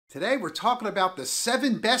Today we're talking about the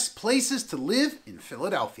 7 best places to live in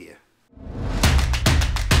Philadelphia.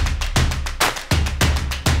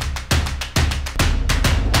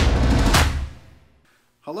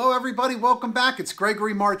 Hello everybody, welcome back. It's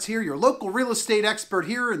Gregory here, your local real estate expert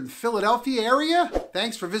here in the Philadelphia area.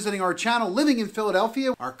 Thanks for visiting our channel, Living in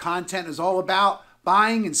Philadelphia. Our content is all about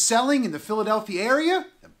buying and selling in the Philadelphia area,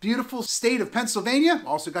 the beautiful state of Pennsylvania.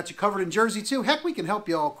 Also got you covered in Jersey too. Heck, we can help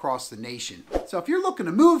you all across the nation. So if you're looking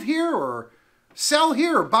to move here or sell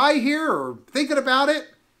here or buy here or thinking about it,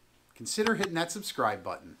 consider hitting that subscribe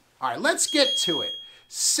button. All right, let's get to it.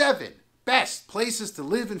 7 best places to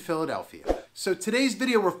live in Philadelphia. So today's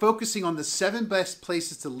video, we're focusing on the 7 best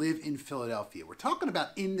places to live in Philadelphia. We're talking about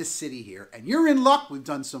in the city here, and you're in luck. We've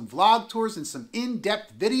done some vlog tours and some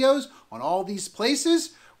in-depth videos on all these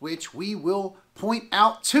places, which we will point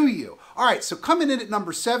out to you. All right, so coming in at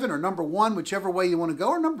number 7 or number 1, whichever way you want to go,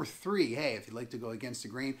 or number 3, hey, if you'd like to go against the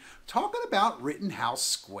grain, talking about Rittenhouse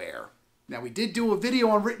Square. Now, we did do a video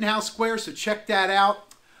on Rittenhouse Square, so check that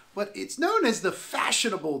out. But it's known as the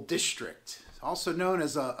fashionable district, also known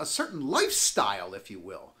as a certain lifestyle, if you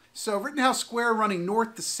will. So Rittenhouse Square, running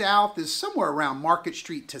north to south, is somewhere around Market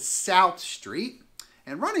Street to South Street.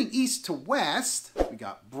 And running east to west, we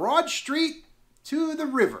got Broad Street to the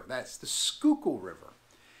river. That's the Schuylkill River.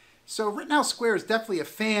 So Rittenhouse Square is definitely a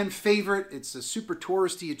fan favorite. It's a super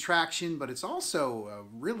touristy attraction, but it's also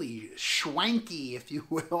really schwanky, if you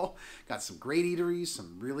will. Got some great eateries,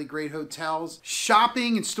 some really great hotels.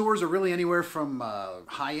 Shopping and stores are really anywhere from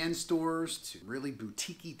high-end stores to really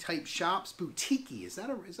boutique-y type shops. Boutique-y, is that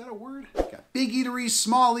a word? You got big eateries,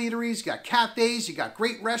 small eateries, you got cafes, you got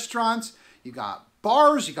great restaurants, you got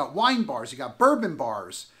bars, you got wine bars, you got bourbon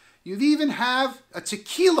bars. You even have a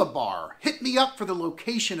tequila bar. Hit me up for the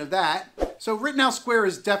location of that. So Rittenhouse Square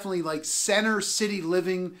is definitely like center city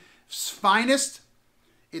living's finest.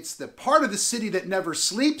 It's the part of the city that never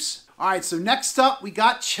sleeps. All right, so next up we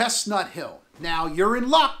got Chestnut Hill. Now you're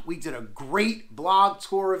in luck. We did a great blog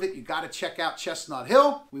tour of it. You got to check out Chestnut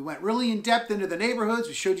Hill. We went really in depth into the neighborhoods.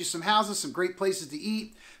 We showed you some houses, some great places to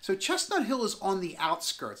eat. So Chestnut Hill is on the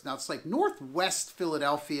outskirts. Now it's like northwest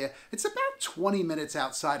Philadelphia. It's about 20 minutes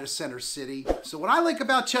outside of Center City. So what I like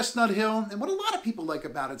about Chestnut Hill, and what a lot of people like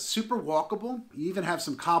about it, it's super walkable. You even have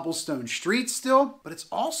some cobblestone streets still, but it's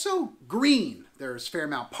also green. There's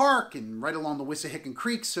Fairmount Park and right along the Wissahickon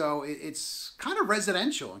Creek, so it's kind of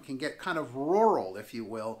residential and can get kind of rural, if you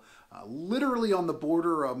will. Literally on the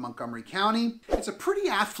border of Montgomery County. It's a pretty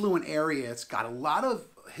affluent area. It's got a lot of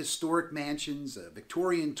historic mansions,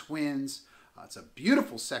 Victorian twins. It's a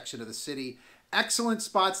beautiful section of the city. Excellent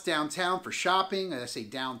spots downtown for shopping. I say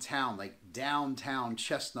downtown, like downtown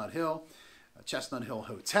Chestnut Hill. Chestnut Hill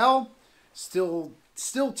Hotel. Still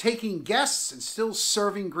taking guests and still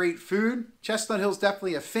serving great food. Chestnut Hill's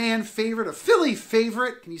definitely a fan favorite, a Philly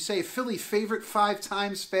favorite. Can you say Philly favorite 5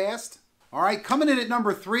 times fast? All right, coming in at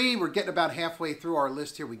number 3, we're getting about halfway through our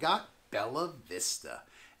list here. We got Bella Vista.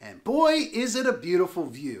 And boy, is it a beautiful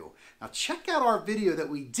view. Now check out our video that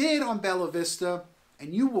we did on Bella Vista,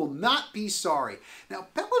 and you will not be sorry. Now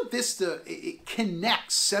Bella Vista, it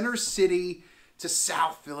connects Center City to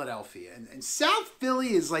South Philadelphia. And South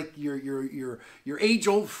Philly is like your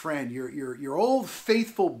age-old friend, your old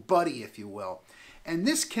faithful buddy, if you will. And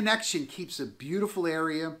this connection keeps a beautiful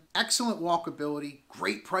area, excellent walkability,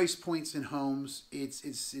 great price points in homes.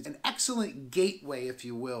 It's an excellent gateway, if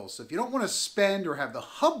you will. So if you don't want to spend or have the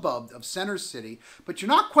hubbub of Center City, but you're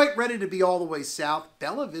not quite ready to be all the way south,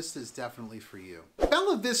 Bella Vista is definitely for you.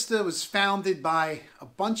 Bella Vista was founded by a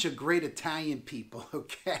bunch of great Italian people,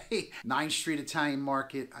 okay? 9th Street Italian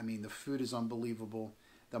Market. I mean, the food is unbelievable.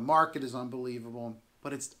 The market is unbelievable.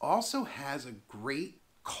 But it also has a great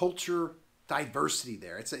culture diversity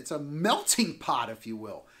there. It's a melting pot, if you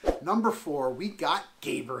will. Number 4, we got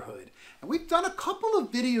Gayborhood. And we've done a couple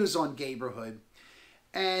of videos on Gayborhood,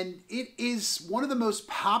 and it is one of the most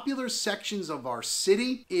popular sections of our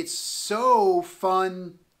city. It's so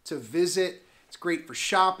fun to visit. It's great for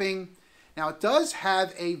shopping. Now, it does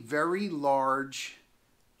have a very large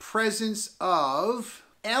presence of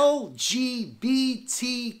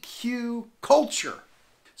LGBTQ culture.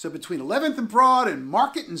 So between 11th and Broad and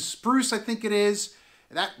Market and Spruce, I think it is,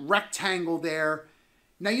 that rectangle there.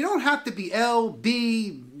 Now, you don't have to be L,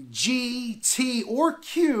 B, G, T, or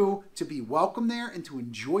Q to be welcome there and to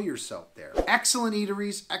enjoy yourself there. Excellent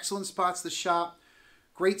eateries, excellent spots to shop,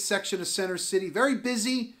 great section of Center City, very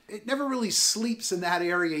busy. It never really sleeps in that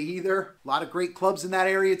area either. A lot of great clubs in that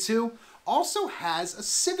area too. Also has a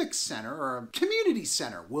civic center or a community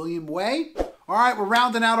center, William Way. All right, we're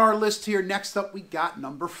rounding out our list here. Next up, we got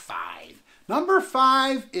number 5. Number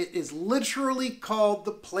 5, it is literally called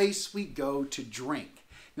the place we go to drink.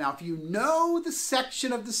 Now, if you know the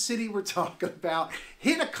section of the city we're talking about,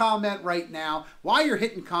 hit a comment right now. While you're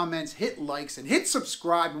hitting comments, hit likes and hit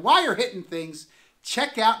subscribe. And while you're hitting things,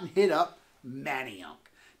 check out and hit up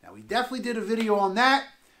Manayunk. Now, we definitely did a video on that.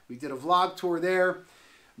 We did a vlog tour there.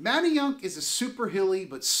 Manayunk is a super hilly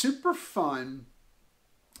but super fun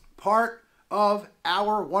part of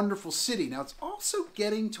our wonderful city. Now, it's also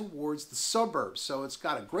getting towards the suburbs, so it's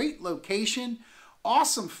got a great location,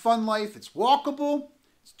 awesome fun life. It's walkable,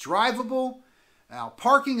 it's drivable. Now,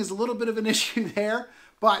 parking is a little bit of an issue there,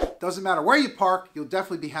 but doesn't matter where you park, you'll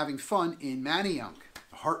definitely be having fun in Manayunk.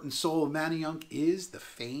 The heart and soul of Manayunk is the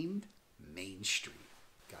famed Main Street.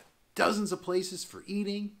 Got dozens of places for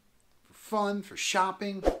eating, for fun, for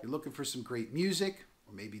shopping. You're looking for some great music,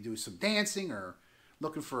 or maybe do some dancing, or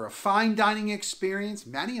looking for a fine dining experience.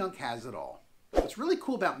 Manayunk has it all. What's really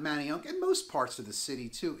cool about Manayunk, and most parts of the city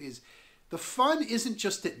too, is the fun isn't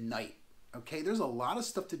just at night. Okay, there's a lot of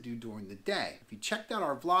stuff to do during the day. If you checked out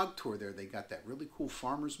our vlog tour there, they got that really cool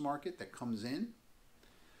farmers market that comes in.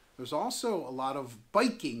 There's also a lot of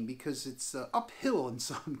biking because it's uphill in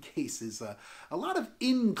some cases. A lot of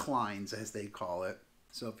inclines, as they call it.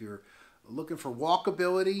 So if you're looking for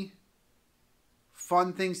walkability,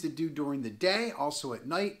 fun things to do during the day, also at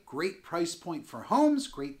night, great price point for homes,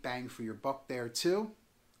 great bang for your buck there too.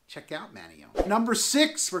 Check out Manayunk. Number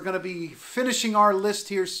 6, we're going to be finishing our list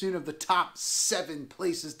here soon of the top 7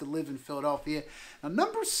 places to live in Philadelphia. Now,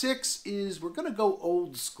 number 6 is we're going to go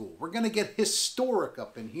old school. We're going to get historic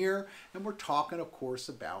up in here, and we're talking, of course,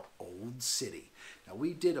 about Old City. Now,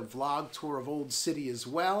 we did a vlog tour of Old City as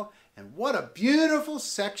well, and what a beautiful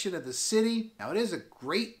section of the city. Now, it is a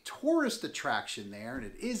great tourist attraction there, and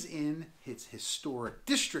it is in its historic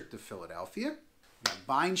district of Philadelphia. We've got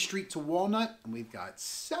Vine Street to Walnut, and we've got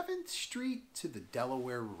 7th Street to the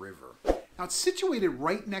Delaware River. Now, it's situated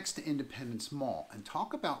right next to Independence Mall, and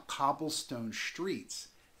talk about cobblestone streets.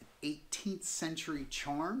 An 18th century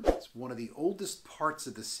charm. It's one of the oldest parts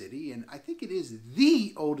of the city, and I think it is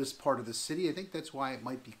the oldest part of the city. I think that's why it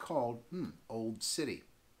might be called Old City.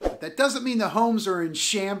 But that doesn't mean the homes are in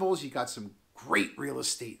shambles. You got some great real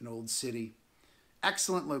estate in Old City.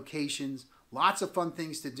 Excellent locations. Lots of fun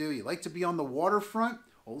things to do. You like to be on the waterfront?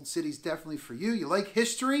 Old City's definitely for you. You like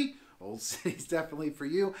history? Old City's definitely for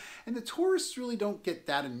you. And the tourists really don't get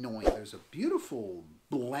that annoying. There's a beautiful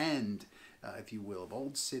blend, if you will, of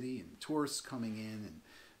Old City and tourists coming in, and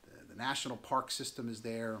the national park system is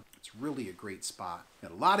there. It's really a great spot. You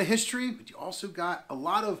got a lot of history, but you also got a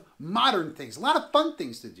lot of modern things, a lot of fun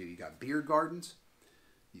things to do. You got beer gardens,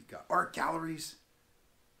 you've got art galleries,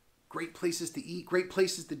 great places to eat, great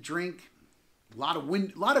places to drink. A lot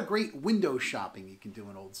of great window shopping you can do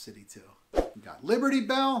in Old City too. You got Liberty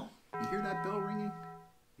Bell. You hear that bell ringing?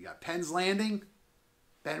 You got Penn's Landing,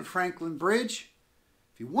 Ben Franklin Bridge.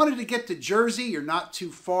 If you wanted to get to Jersey, you're not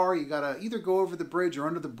too far. You gotta either go over the bridge or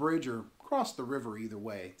under the bridge or cross the river either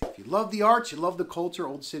way. If you love the arts, you love the culture,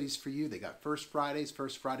 Old City's for you. They got first Friday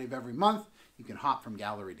of every month. You can hop from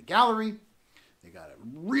gallery to gallery. They got a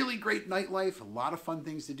really great nightlife, a lot of fun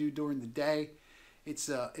things to do during the day. It's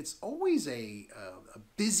always a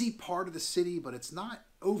busy part of the city, but it's not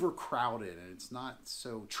overcrowded, and it's not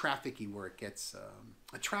so trafficky where it gets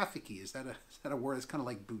trafficky. Is that a word? It's kind of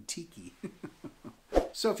like boutique-y.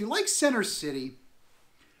 So if you like Center City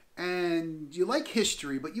and you like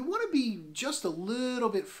history, but you want to be just a little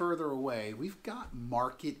bit further away, we've got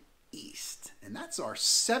Market East, and that's our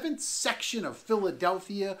 7th section of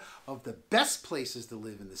Philadelphia of the best places to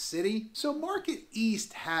live in the city. So Market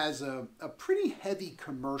East has a pretty heavy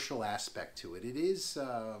commercial aspect to it. It is,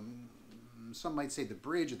 some might say, the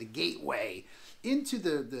bridge or the gateway into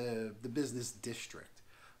the business district.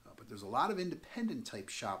 But there's a lot of independent type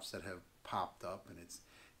shops that have popped up, and it's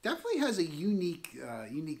definitely has a unique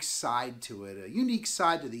side to it, a unique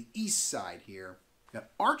side to the east side here. Got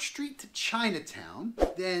Arch Street to Chinatown,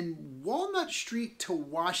 then Walnut Street to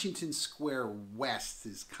Washington Square West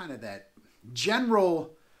is kind of that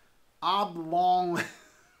general oblong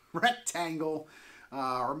rectangle,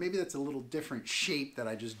 or maybe that's a little different shape that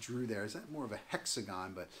I just drew there. Is that more of a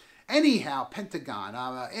hexagon? But anyhow, pentagon,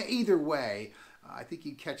 either way, I think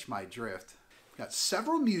you catch my drift. We've got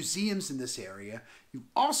several museums in this area. You've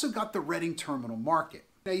also got the Reading Terminal Market.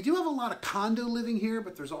 Now, you do have a lot of condo living here,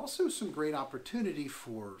 but there's also some great opportunity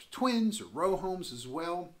for twins or row homes as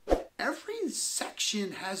well. Every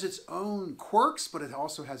section has its own quirks, but it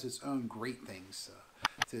also has its own great things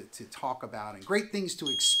to talk about, and great things to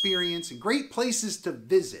experience, and great places to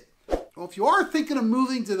visit. Well, if you are thinking of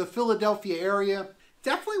moving to the Philadelphia area,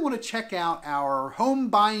 definitely want to check out our home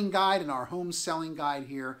buying guide and our home selling guide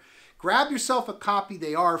here. Grab yourself a copy.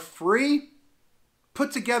 They are free,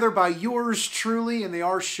 put together by yours truly, and they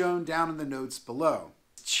are shown down in the notes below.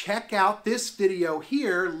 Check out this video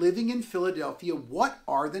here, Living in Philadelphia, what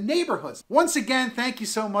are the neighborhoods? Once again, thank you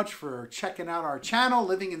so much for checking out our channel,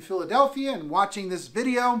 Living in Philadelphia, and watching this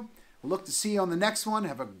video. We'll look to see you on the next one.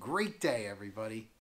 Have a great day, everybody.